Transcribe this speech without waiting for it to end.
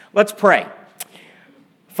Let's pray.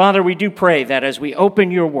 Father, we do pray that as we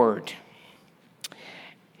open your word,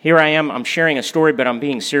 here I am, I'm sharing a story, but I'm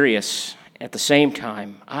being serious at the same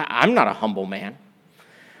time. I'm not a humble man.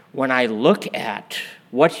 When I look at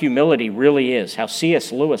what humility really is, how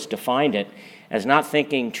C.S. Lewis defined it as not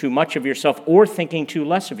thinking too much of yourself or thinking too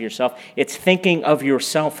less of yourself, it's thinking of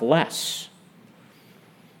yourself less.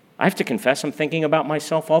 I have to confess I'm thinking about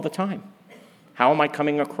myself all the time. How am I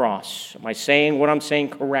coming across? Am I saying what I'm saying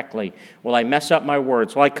correctly? Will I mess up my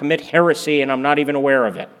words? Will I commit heresy and I'm not even aware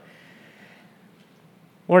of it?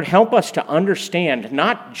 Lord, help us to understand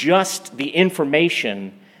not just the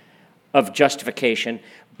information of justification,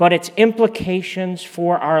 but its implications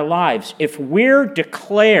for our lives. If we're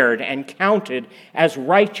declared and counted as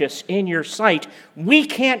righteous in your sight, we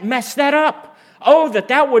can't mess that up. Oh,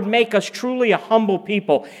 that would make us truly a humble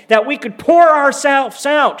people, that we could pour ourselves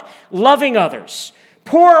out loving others,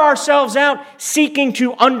 pour ourselves out seeking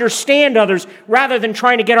to understand others rather than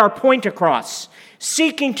trying to get our point across,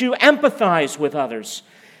 seeking to empathize with others.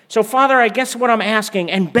 So, Father, I guess what I'm asking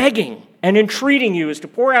and begging and entreating you is to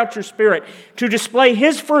pour out your Spirit to display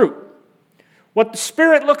His fruit. What the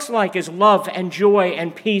Spirit looks like is love and joy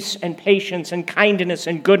and peace and patience and kindness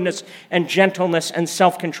and goodness and gentleness and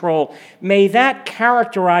self-control. May that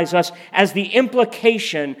characterize us as the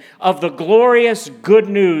implication of the glorious good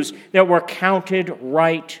news that we're counted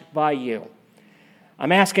right by you.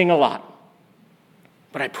 I'm asking a lot,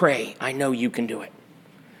 but I pray I know you can do it.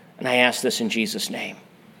 And I ask this in Jesus' name.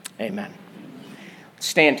 Amen. Let's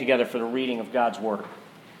stand together for the reading of God's Word.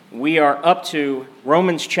 We are up to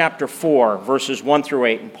Romans chapter 4, verses 1 through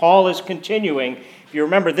 8. And Paul is continuing, if you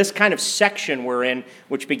remember this kind of section we're in,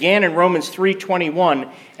 which began in Romans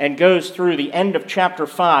 3:21 and goes through the end of chapter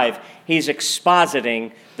 5, he's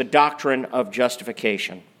expositing the doctrine of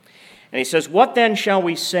justification. And he says, "What then shall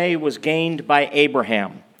we say was gained by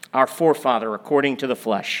Abraham, our forefather, according to the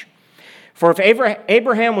flesh? For if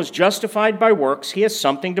Abraham was justified by works, he has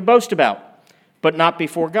something to boast about, but not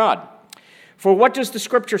before God. For what does the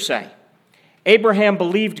Scripture say? Abraham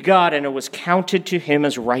believed God, and it was counted to him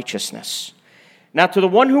as righteousness. Now to the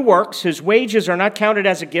one who works, his wages are not counted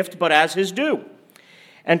as a gift, but as his due.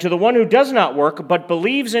 And to the one who does not work, but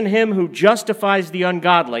believes in him who justifies the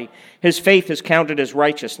ungodly, his faith is counted as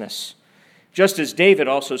righteousness. Just as David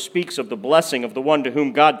also speaks of the blessing of the one to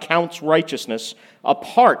whom God counts righteousness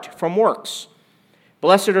apart from works.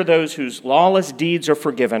 Blessed are those whose lawless deeds are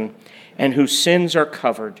forgiven and whose sins are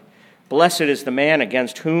covered. Blessed is the man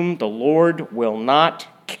against whom the Lord will not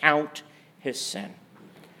count his sin."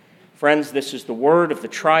 Friends, this is the word of the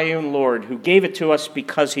triune Lord who gave it to us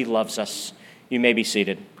because he loves us. You may be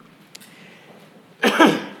seated.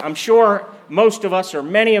 I'm sure most of us, or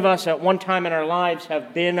many of us at one time in our lives,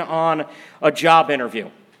 have been on a job interview.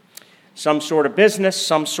 Some sort of business,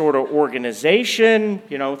 some sort of organization.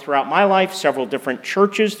 Throughout my life, several different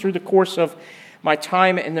churches through the course of my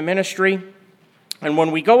time in the ministry. And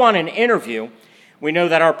when we go on an interview, we know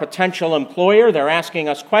that our potential employer, they're asking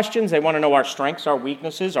us questions. They want to know our strengths, our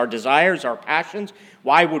weaknesses, our desires, our passions.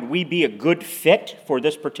 Why would we be a good fit for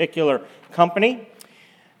this particular company?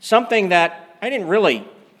 Something that I didn't really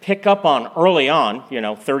pick up on early on,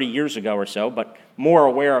 30 years ago or so, but more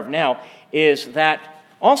aware of now, is that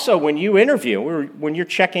also when you interview, or when you're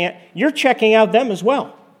checking out them as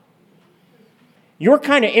well. You're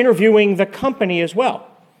kind of interviewing the company as well.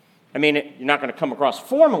 I mean, you're not going to come across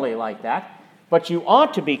formally like that, but you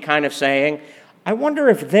ought to be kind of saying, I wonder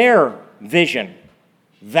if their vision,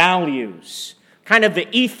 values, kind of the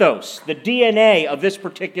ethos, the DNA of this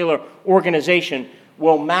particular organization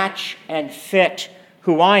will match and fit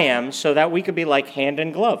who I am so that we could be like hand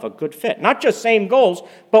in glove, a good fit. Not just same goals,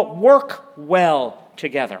 but work well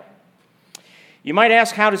together. You might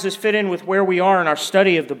ask, how does this fit in with where we are in our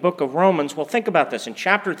study of the book of Romans? Well, think about this. In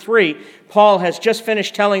chapter 3, Paul has just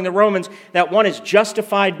finished telling the Romans that one is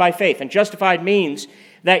justified by faith. And justified means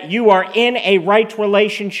that you are in a right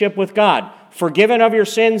relationship with God, forgiven of your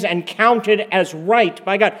sins and counted as right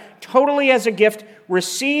by God, totally as a gift,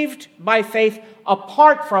 received by faith,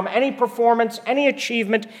 apart from any performance, any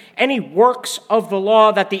achievement, any works of the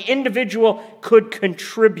law that the individual could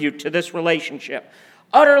contribute to this relationship.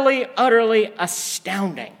 Utterly, utterly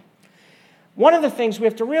astounding. One of the things we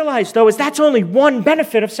have to realize, though, is that's only one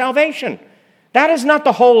benefit of salvation. That is not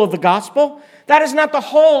the whole of the gospel. That is not the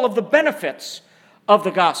whole of the benefits of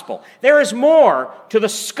the gospel. There is more to the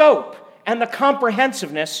scope and the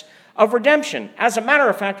comprehensiveness of redemption. As a matter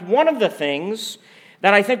of fact, one of the things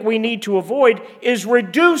that I think we need to avoid is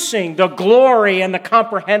reducing the glory and the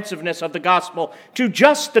comprehensiveness of the gospel to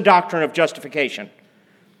just the doctrine of justification.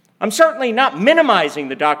 I'm certainly not minimizing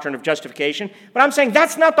the doctrine of justification, but I'm saying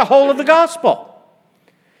that's not the whole of the gospel.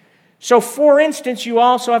 So, for instance, you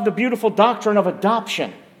also have the beautiful doctrine of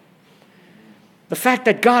adoption. The fact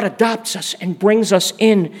that God adopts us and brings us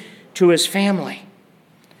in to his family.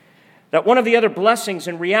 That one of the other blessings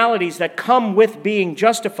and realities that come with being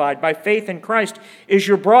justified by faith in Christ is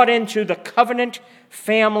you're brought into the covenant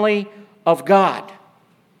family of God.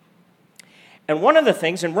 And one of the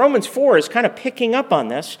things, and Romans 4 is kind of picking up on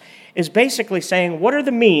this, is basically saying, what are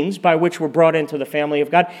the means by which we're brought into the family of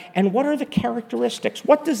God, and what are the characteristics?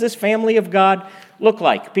 What does this family of God look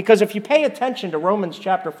like? Because if you pay attention to Romans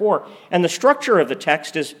chapter 4, and the structure of the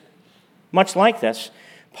text is much like this,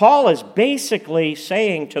 Paul is basically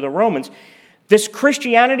saying to the Romans, this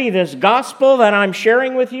Christianity, this gospel that I'm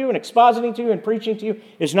sharing with you and expositing to you and preaching to you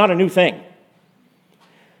is not a new thing.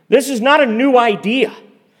 This is not a new idea.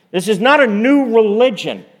 This is not a new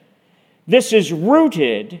religion. This is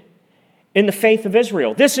rooted in the faith of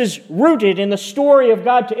Israel. This is rooted in the story of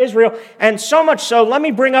God to Israel, and so much so, let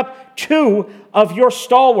me bring up two of your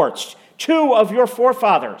stalwarts, two of your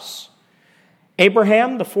forefathers.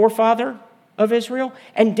 Abraham, the forefather of Israel,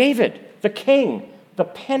 and David, the king, the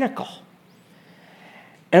pinnacle.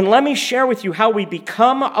 And let me share with you how we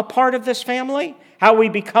become a part of this family, how we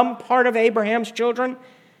become part of Abraham's children,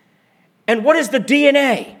 and what is the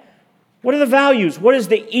DNA? What are the values? What is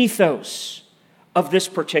the ethos of this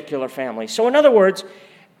particular family? So in other words,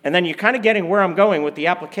 and then you're kind of getting where I'm going with the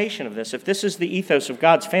application of this. If this is the ethos of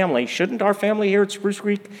God's family, shouldn't our family here at Spruce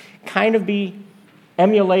Creek kind of be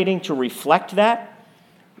emulating to reflect that,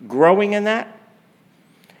 growing in that?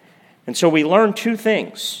 And so we learn two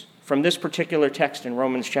things from this particular text in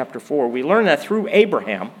Romans chapter 4. We learn that through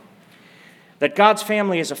Abraham, that God's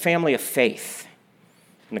family is a family of faith.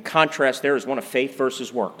 And the contrast there is one of faith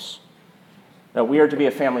versus works. That we are to be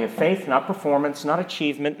a family of faith, not performance, not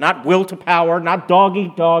achievement, not will to power, not dog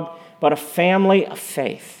eat dog, but a family of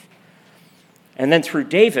faith. And then through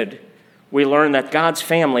David, we learn that God's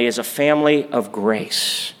family is a family of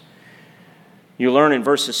grace. You learn in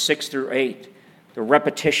verses 6 through 8 the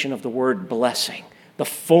repetition of the word blessing, the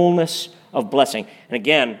fullness of blessing. And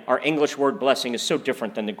again, our English word blessing is so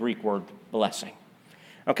different than the Greek word blessing.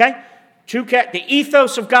 Okay? The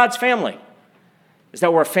ethos of God's family is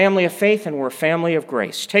that we're a family of faith and we're a family of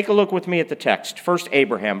grace. Take a look with me at the text. First,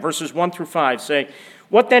 Abraham, verses 1 through 5 say,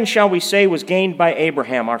 "What then shall we say was gained by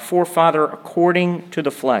Abraham, our forefather, according to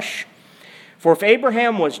the flesh? For if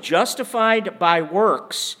Abraham was justified by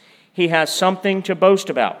works, he has something to boast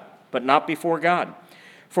about, but not before God.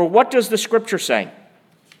 For what does the Scripture say?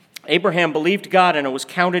 Abraham believed God, and it was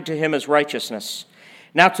counted to him as righteousness.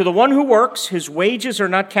 Now to the one who works, his wages are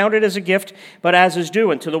not counted as a gift, but as his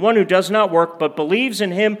due. And to the one who does not work, but believes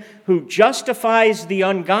in him who justifies the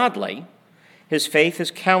ungodly, his faith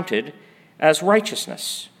is counted as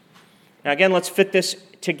righteousness." Now again, let's fit this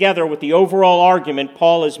together with the overall argument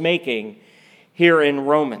Paul is making here in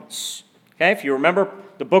Romans. Okay, if you remember,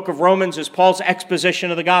 the book of Romans is Paul's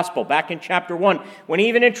exposition of the gospel. Back in chapter 1, when he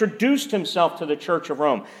even introduced himself to the church of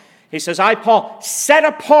Rome, he says, "I, Paul, set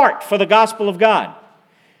apart for the gospel of God."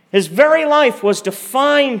 His very life was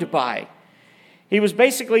defined by. He was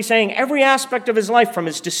basically saying every aspect of his life, from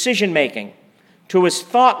his decision-making to his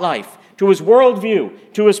thought life, to his worldview,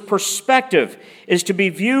 to his perspective, is to be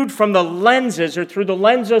viewed from the lenses or through the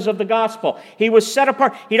lenses of the gospel. He was set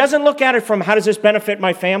apart. He doesn't look at it from, how does this benefit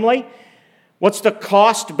my family? What's the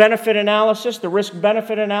cost-benefit analysis, the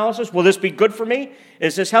risk-benefit analysis? Will this be good for me?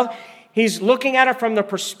 Is this health? He's looking at it from the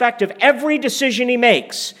perspective, every decision he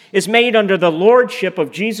makes is made under the lordship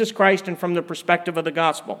of Jesus Christ and from the perspective of the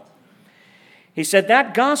gospel. He said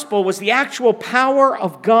that gospel was the actual power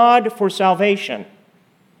of God for salvation.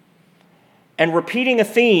 And repeating a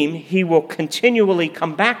theme he will continually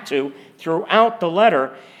come back to throughout the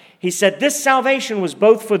letter, he said this salvation was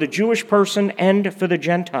both for the Jewish person and for the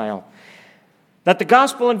Gentile. That the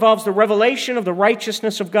gospel involves the revelation of the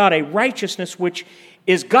righteousness of God, a righteousness which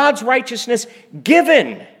is God's righteousness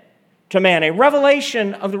given to man, a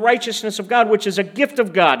revelation of the righteousness of God, which is a gift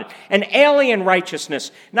of God, an alien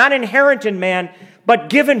righteousness, not inherent in man, but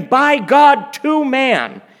given by God to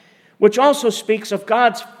man, which also speaks of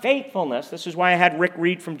God's faithfulness. This is why I had Rick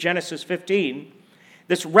read from Genesis 15.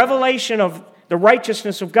 This revelation of the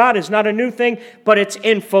righteousness of God is not a new thing, but it's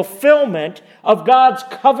in fulfillment of God's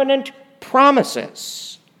covenant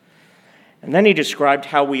promises. And then he described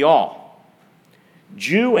how we all,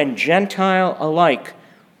 Jew and Gentile alike,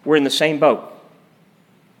 were in the same boat,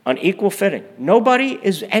 on equal footing. Nobody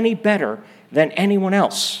is any better than anyone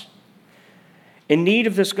else, in need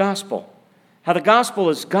of this gospel. how the gospel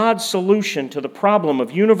is God's solution to the problem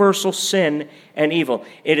of universal sin and evil.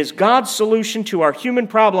 It is God's solution to our human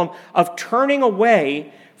problem of turning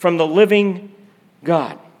away from the living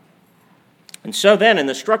God. And so then, in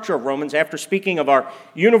the structure of Romans, after speaking of our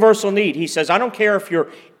universal need, he says, I don't care if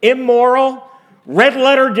you're immoral, red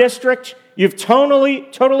letter district, you've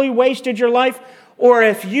totally wasted your life, or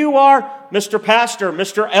if you are Mr. Pastor,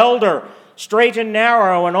 Mr. Elder, straight and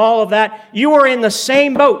narrow and all of that, you are in the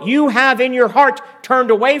same boat. You have in your heart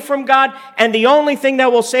turned away from God, and the only thing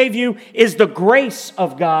that will save you is the grace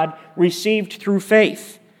of God received through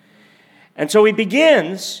faith. And so he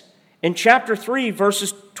begins in chapter 3,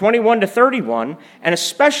 verses 21 to 31, and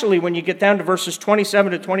especially when you get down to verses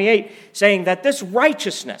 27 to 28, saying that this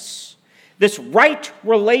righteousness, this right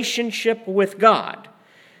relationship with God,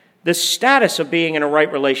 the status of being in a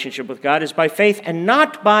right relationship with God is by faith and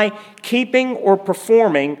not by keeping or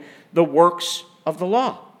performing the works of the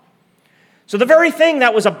law. So the very thing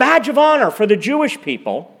that was a badge of honor for the Jewish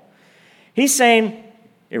people, he's saying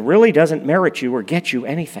it really doesn't merit you or get you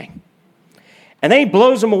anything. And then he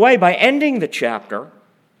blows them away by ending the chapter,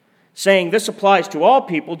 saying this applies to all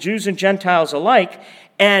people, Jews and Gentiles alike,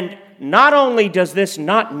 and not only does this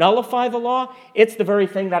not nullify the law, it's the very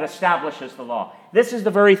thing that establishes the law. This is the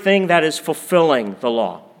very thing that is fulfilling the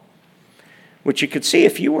law. Which you could see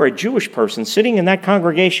if you were a Jewish person sitting in that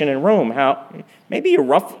congregation in Rome, how maybe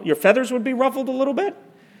your feathers would be ruffled a little bit.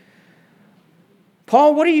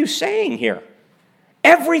 Paul, what are you saying here?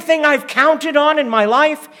 Everything I've counted on in my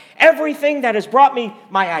life, everything that has brought me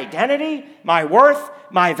my identity, my worth,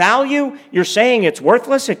 my value, you're saying it's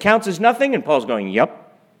worthless, it counts as nothing? And Paul's going, yep.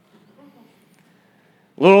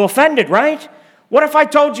 A little offended, right? What if I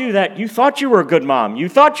told you that you thought you were a good mom, you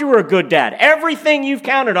thought you were a good dad, everything you've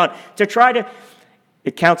counted on to try to,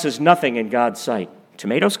 it counts as nothing in God's sight.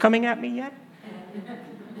 Tomatoes coming at me yet?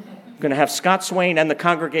 I'm going to have Scott Swain and the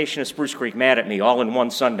congregation of Spruce Creek mad at me all in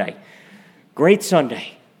one Sunday. Great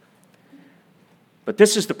Sunday. But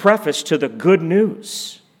this is the preface to the good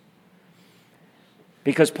news.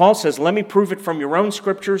 Because Paul says, let me prove it from your own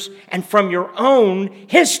scriptures and from your own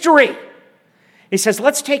history. He says,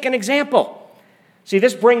 let's take an example. See,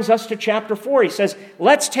 this brings us to chapter 4. He says,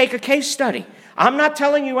 let's take a case study. I'm not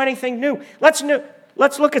telling you anything new. Let's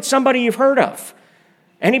look at somebody you've heard of.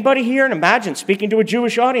 Anybody here, and imagine speaking to a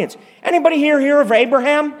Jewish audience, anybody here hear of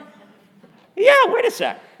Abraham? Yeah, wait a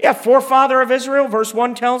sec. Yeah, forefather of Israel, verse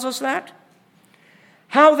 1 tells us that.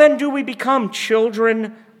 How then do we become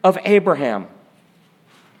children of Abraham?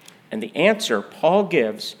 And the answer Paul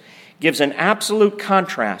gives an absolute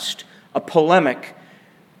contrast, a polemic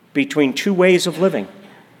between two ways of living,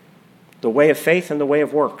 the way of faith and the way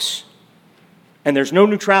of works. And there's no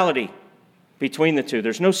neutrality between the two.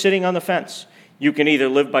 There's no sitting on the fence. You can either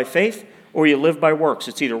live by faith or you live by works.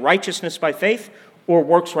 It's either righteousness by faith or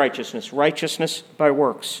works righteousness by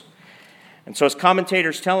works. And so as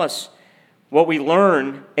commentators tell us, what we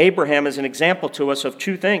learn, Abraham is an example to us of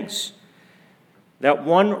two things. That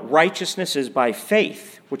one, righteousness is by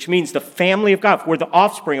faith, which means the family of God. If we're the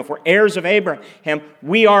offspring, if we're heirs of Abraham,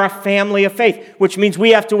 we are a family of faith, which means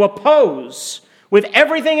we have to oppose with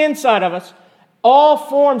everything inside of us all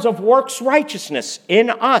forms of works righteousness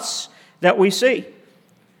in us that we see.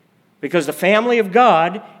 Because the family of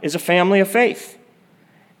God is a family of faith.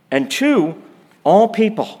 And two, all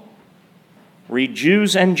people,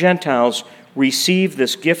 Jews and Gentiles, receive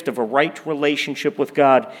this gift of a right relationship with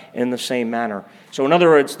God in the same manner. So in other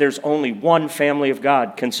words, there's only one family of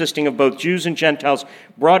God, consisting of both Jews and Gentiles,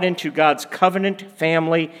 brought into God's covenant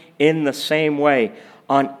family in the same way,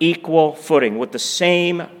 on equal footing, with the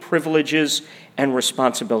same privileges and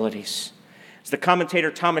responsibilities. As the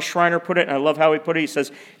commentator Thomas Schreiner put it, and I love how he put it, he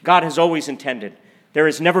says, God has always intended. There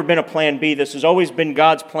has never been a plan B. This has always been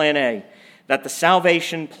God's plan A, that the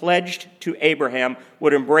salvation pledged to Abraham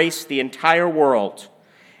would embrace the entire world.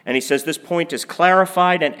 And he says this point is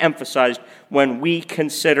clarified and emphasized when we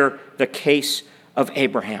consider the case of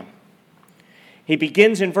Abraham. He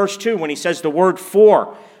begins in verse 2 when he says the word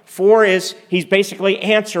for. For is, he's basically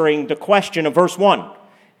answering the question of verse 1. He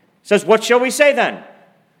says, what shall we say then?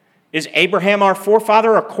 Is Abraham our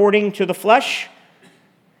forefather according to the flesh?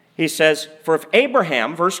 He says, for if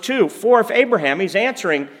Abraham, verse 2, for if Abraham, he's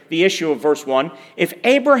answering the issue of verse 1, if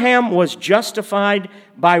Abraham was justified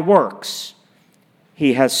by works,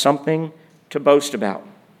 he has something to boast about.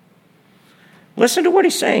 Listen to what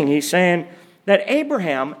he's saying. He's saying that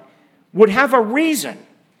Abraham would have a reason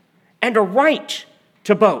and a right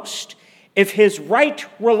to boast if his right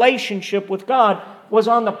relationship with God was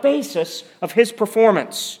on the basis of his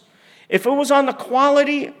performance, if it was on the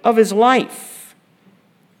quality of his life,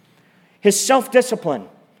 his self-discipline,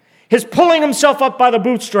 his pulling himself up by the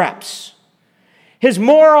bootstraps, his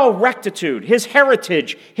moral rectitude, his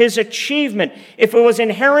heritage, his achievement, if it was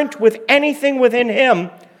inherent with anything within him,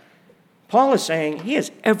 Paul is saying he has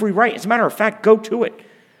every right. As a matter of fact, go to it.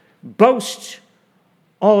 Boast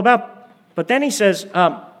all about. But then he says,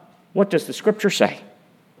 what does the Scripture say?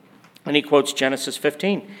 And he quotes Genesis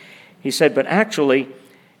 15. He said, but actually,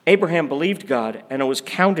 Abraham believed God, and it was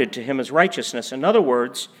counted to him as righteousness. In other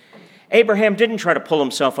words, Abraham didn't try to pull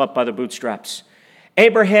himself up by the bootstraps.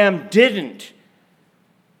 Abraham didn't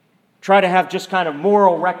try to have just kind of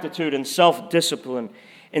moral rectitude and self-discipline.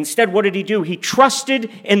 Instead, what did he do? He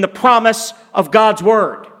trusted in the promise of God's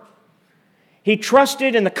word. He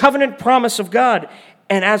trusted in the covenant promise of God,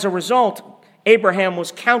 and as a result, Abraham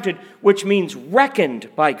was counted, which means reckoned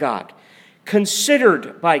by God,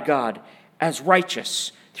 considered by God as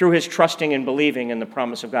righteous through his trusting and believing in the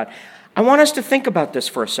promise of God. I want us to think about this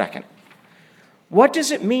for a second. What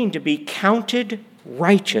does it mean to be counted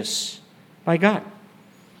righteous by God?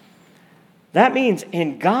 That means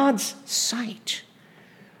in God's sight,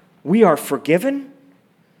 we are forgiven,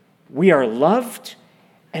 we are loved,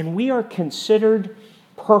 and we are considered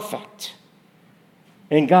perfect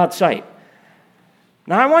in God's sight.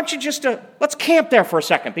 Now, I want you just to, let's camp there for a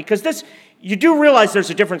second, because this, you do realize there's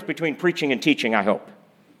a difference between preaching and teaching, I hope.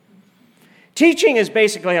 Teaching is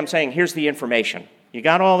basically, I'm saying, here's the information. You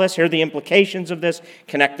got all this, here are the implications of this,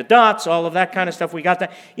 connect the dots, all of that kind of stuff. We got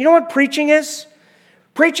that. You know what preaching is?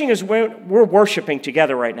 Preaching is when we're worshiping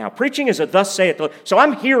together right now. Preaching is a thus saith the Lord. So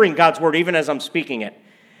I'm hearing God's word even as I'm speaking it.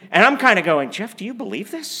 And I'm kind of going, Jeff, do you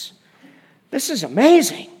believe this? This is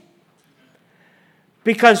amazing.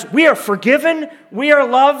 Because we are forgiven, we are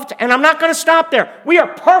loved, and I'm not going to stop there. We are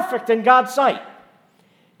perfect in God's sight.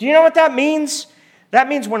 Do you know what that means? That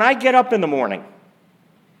means when I get up in the morning,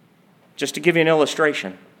 just to give you an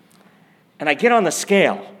illustration, and I get on the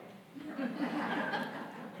scale.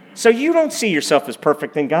 So you don't see yourself as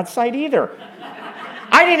perfect in God's sight either.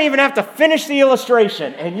 I didn't even have to finish the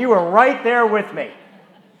illustration, and you were right there with me.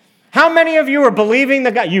 How many of you are believing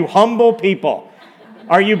the gospel? You humble people.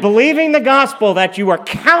 Are you believing the gospel that you are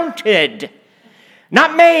counted,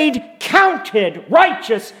 not made, counted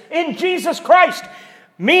righteous in Jesus Christ?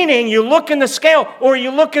 Meaning you look in the scale or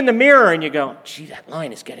you look in the mirror and you go, gee, that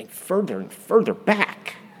line is getting further and further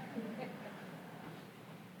back.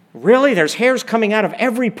 Really? There's hairs coming out of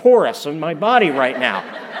every porous in my body right now.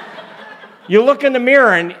 You look in the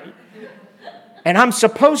mirror and I'm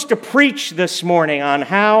supposed to preach this morning on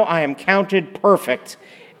how I am counted perfect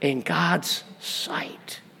in God's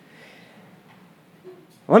sight.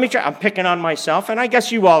 Let me try. I'm picking on myself, and I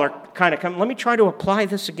guess you all are kind of coming. Let me try to apply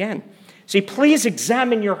this again. See, please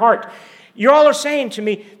examine your heart. You all are saying to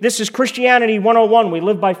me, this is Christianity 101. We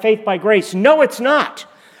live by faith, by grace. No, it's not.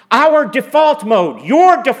 Our default mode,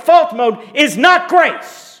 your default mode is not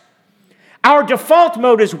grace. Our default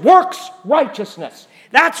mode is works righteousness.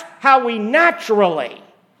 That's how we naturally.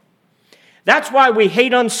 That's why we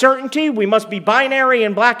hate uncertainty. We must be binary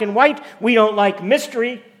and black and white. We don't like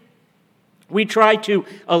mystery. We try to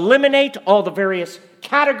eliminate all the various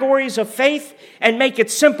categories of faith and make it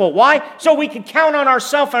simple. Why? So we can count on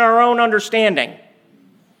ourselves and our own understanding.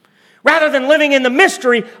 Rather than living in the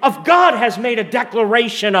mystery of God has made a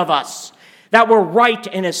declaration of us that we're right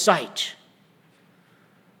in His sight.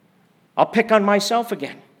 I'll pick on myself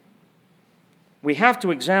again. We have to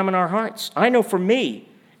examine our hearts. I know for me,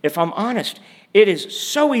 if I'm honest, it is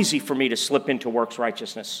so easy for me to slip into works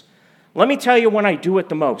righteousness. Let me tell you when I do it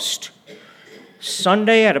the most.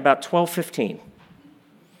 Sunday at about 12:15.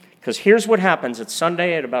 Because here's what happens. It's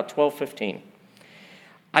Sunday at about 12:15.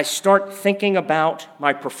 I start thinking about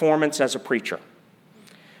my performance as a preacher,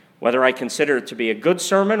 whether I consider it to be a good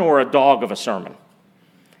sermon or a dog of a sermon.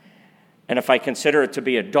 And if I consider it to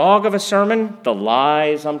be a dog of a sermon, the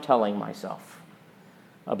lies I'm telling myself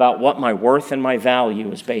about what my worth and my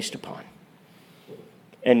value is based upon.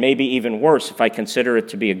 And maybe even worse, if I consider it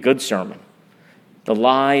to be a good sermon, the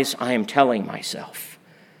lies I am telling myself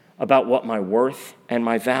about what my worth and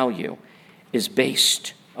my value is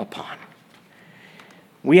based upon.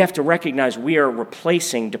 We have to recognize we are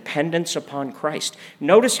replacing dependence upon Christ.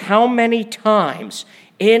 Notice how many times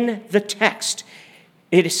in the text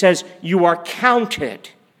it says, you are counted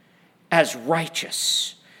as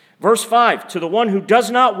righteous. Verse 5, to the one who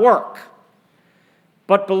does not work,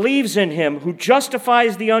 but believes in Him who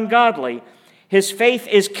justifies the ungodly, his faith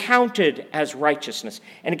is counted as righteousness.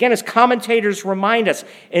 And again, as commentators remind us,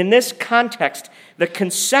 in this context, the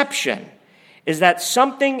conception is that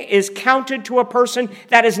something is counted to a person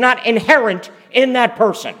that is not inherent in that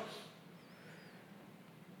person.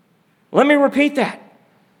 Let me repeat that.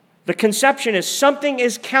 The conception is something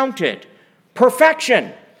is counted,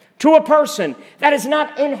 perfection, to a person that is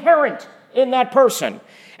not inherent in that person.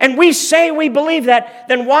 And we say we believe that,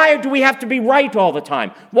 then why do we have to be right all the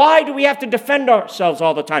time? Why do we have to defend ourselves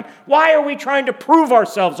all the time? Why are we trying to prove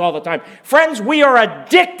ourselves all the time? Friends, we are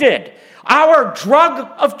addicted. Our drug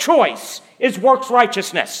of choice is works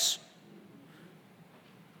righteousness.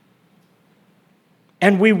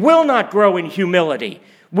 And we will not grow in humility.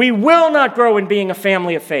 We will not grow in being a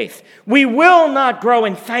family of faith. We will not grow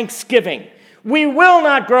in thanksgiving. We will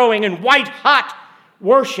not grow in white-hot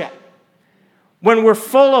worship when we're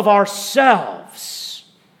full of ourselves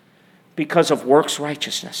because of works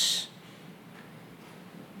righteousness.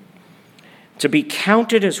 To be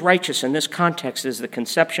counted as righteous in this context is the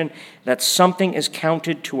conception that something is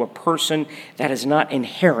counted to a person that is not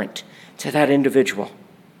inherent to that individual.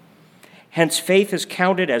 Hence, faith is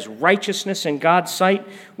counted as righteousness in God's sight,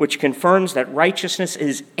 which confirms that righteousness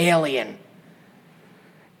is alien,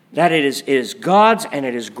 that it is God's and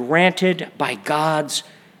it is granted by God's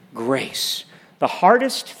grace. The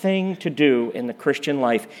hardest thing to do in the Christian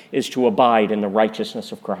life is to abide in the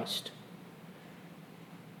righteousness of Christ.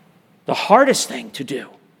 The hardest thing to do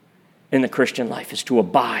in the Christian life is to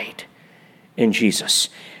abide in Jesus.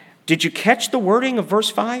 Did you catch the wording of verse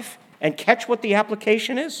 5 and catch what the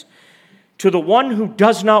application is? To the one who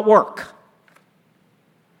does not work.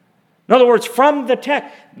 In other words, from the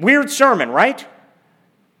text, weird sermon, right?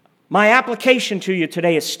 My application to you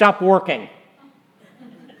today is stop working.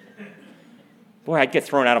 Boy, I'd get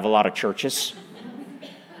thrown out of a lot of churches.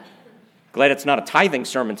 Glad it's not a tithing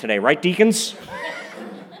sermon today, right, deacons?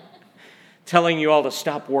 Telling you all to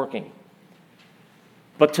stop working.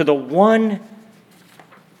 But to the one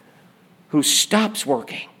who stops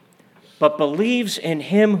working, but believes in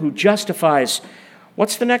him who justifies,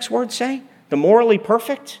 what's the next word say? The morally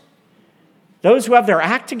perfect? Those who have their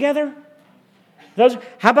act together?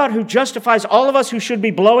 How about who justifies all of us who should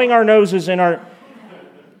be blowing our noses in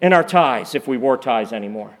our ties, if we wore ties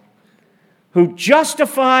anymore? Who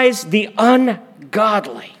justifies the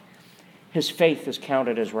ungodly. His faith is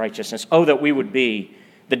counted as righteousness. Oh, that we would be,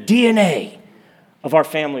 the DNA of our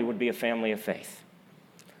family would be a family of faith.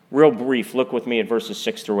 Real brief, look with me at verses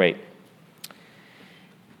 6 through 8.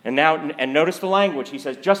 And notice the language. He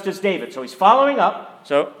says, just as David. So he's following up.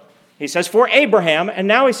 So he says, for Abraham. And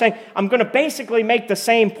now he's saying, I'm going to basically make the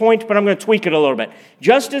same point, but I'm going to tweak it a little bit.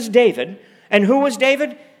 Just as David. And who was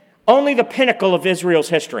David? Only the pinnacle of Israel's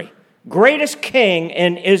history. Greatest king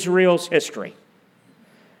in Israel's history.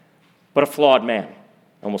 But a flawed man.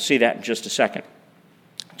 And we'll see that in just a second.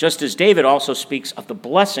 Just as David also speaks of the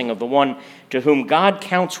blessing of the one to whom God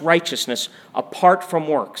counts righteousness apart from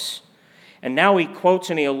works. And now he quotes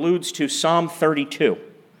and he alludes to Psalm 32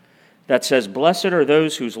 that says, blessed are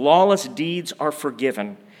those whose lawless deeds are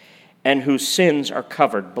forgiven and whose sins are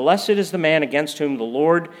covered. Blessed is the man against whom the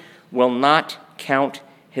Lord will not count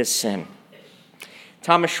his sin.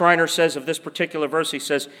 Thomas Schreiner says of this particular verse, he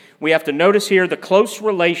says, we have to notice here the close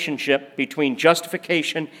relationship between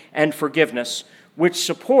justification and forgiveness, which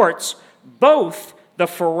supports both the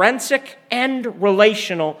forensic and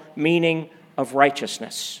relational meaning of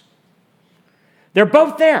righteousness. They're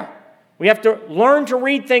both there. We have to learn to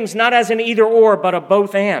read things not as an either or, but a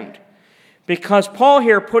both and. Because Paul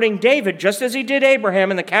here putting David, just as he did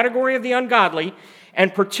Abraham, in the category of the ungodly,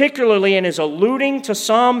 and particularly in his alluding to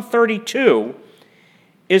Psalm 32,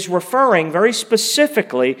 is referring very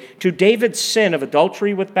specifically to David's sin of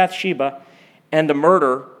adultery with Bathsheba and the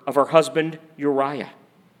murder of her husband Uriah.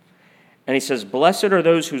 And he says, blessed are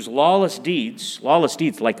those whose lawless deeds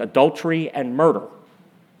like adultery and murder,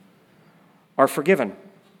 are forgiven.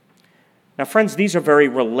 Now, friends, these are very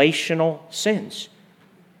relational sins,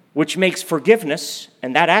 which makes forgiveness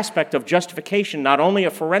and that aspect of justification not only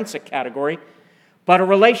a forensic category, but a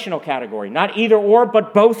relational category. Not either or,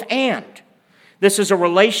 but both and. This is a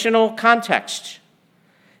relational context.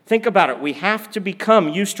 Think about it. We have to become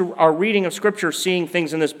used to our reading of Scripture, seeing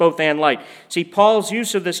things in this both and light. See, Paul's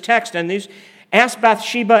use of this text and these, ask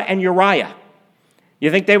Bathsheba and Uriah.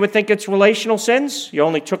 You think they would think it's relational sins? You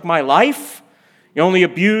only took my life? You only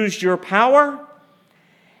abused your power?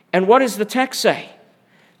 And what does the text say?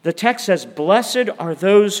 The text says, blessed are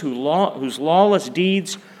those whose lawless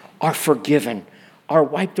deeds are forgiven, are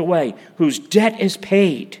wiped away, whose debt is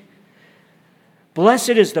paid. Blessed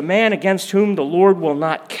is the man against whom the Lord will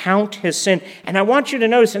not count his sin. And I want you to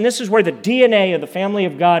notice, and this is where the DNA of the family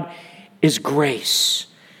of God is grace.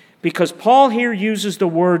 Because Paul here uses the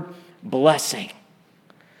word blessing.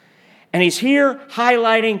 And he's here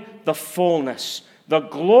highlighting the fullness, the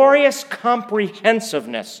glorious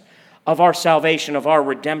comprehensiveness of our salvation, of our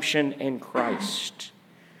redemption in Christ.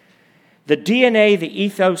 The DNA, the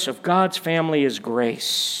ethos of God's family is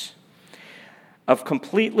grace, of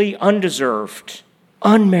completely undeserved,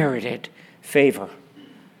 unmerited favor.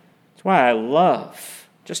 That's why I love,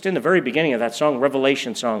 just in the very beginning of that song,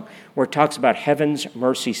 Revelation song, where it talks about heaven's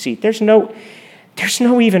mercy seat. There's no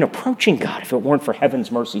even approaching God if it weren't for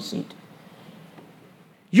heaven's mercy seat.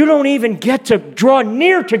 You don't even get to draw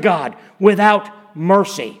near to God without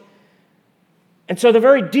mercy. And so the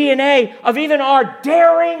very DNA of even our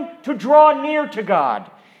daring to draw near to God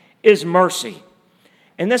is mercy.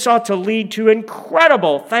 And this ought to lead to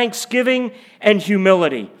incredible thanksgiving and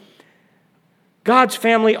humility. God's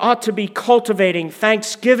family ought to be cultivating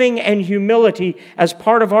thanksgiving and humility as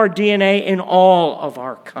part of our DNA in all of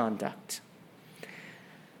our conduct.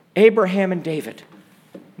 Abraham and David,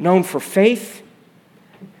 known for faith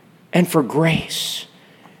and for grace,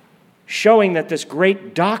 showing that this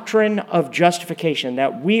great doctrine of justification,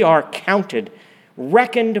 that we are counted,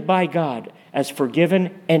 reckoned by God as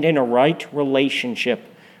forgiven and in a right relationship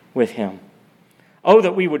with Him. Oh,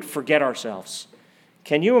 that we would forget ourselves.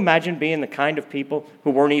 Can you imagine being the kind of people who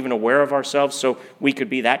weren't even aware of ourselves so we could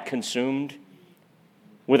be that consumed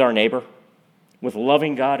with our neighbor, with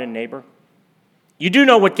loving God and neighbor? You do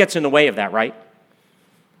know what gets in the way of that, right?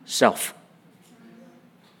 Self.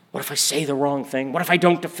 What if I say the wrong thing? What if I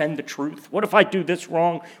don't defend the truth? What if I do this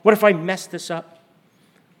wrong? What if I mess this up?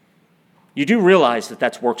 You do realize that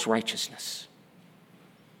that's works righteousness.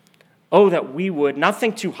 Oh, that we would not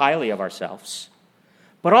think too highly of ourselves,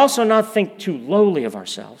 but also not think too lowly of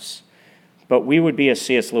ourselves, but we would be, as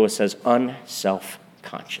C.S. Lewis says,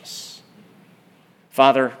 unself-conscious.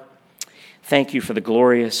 Father, thank you for the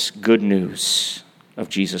glorious good news of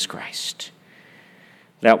Jesus Christ,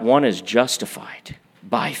 that one is justified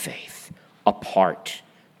by faith, apart,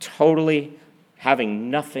 totally having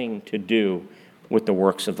nothing to do with the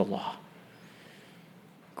works of the law.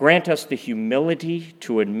 Grant us the humility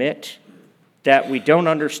to admit that we don't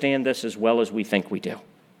understand this as well as we think we do,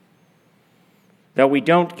 that we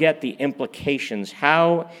don't get the implications,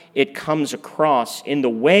 how it comes across in the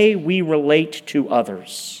way we relate to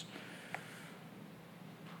others.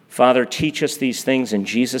 Father, teach us these things in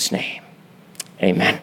Jesus' name. Amen.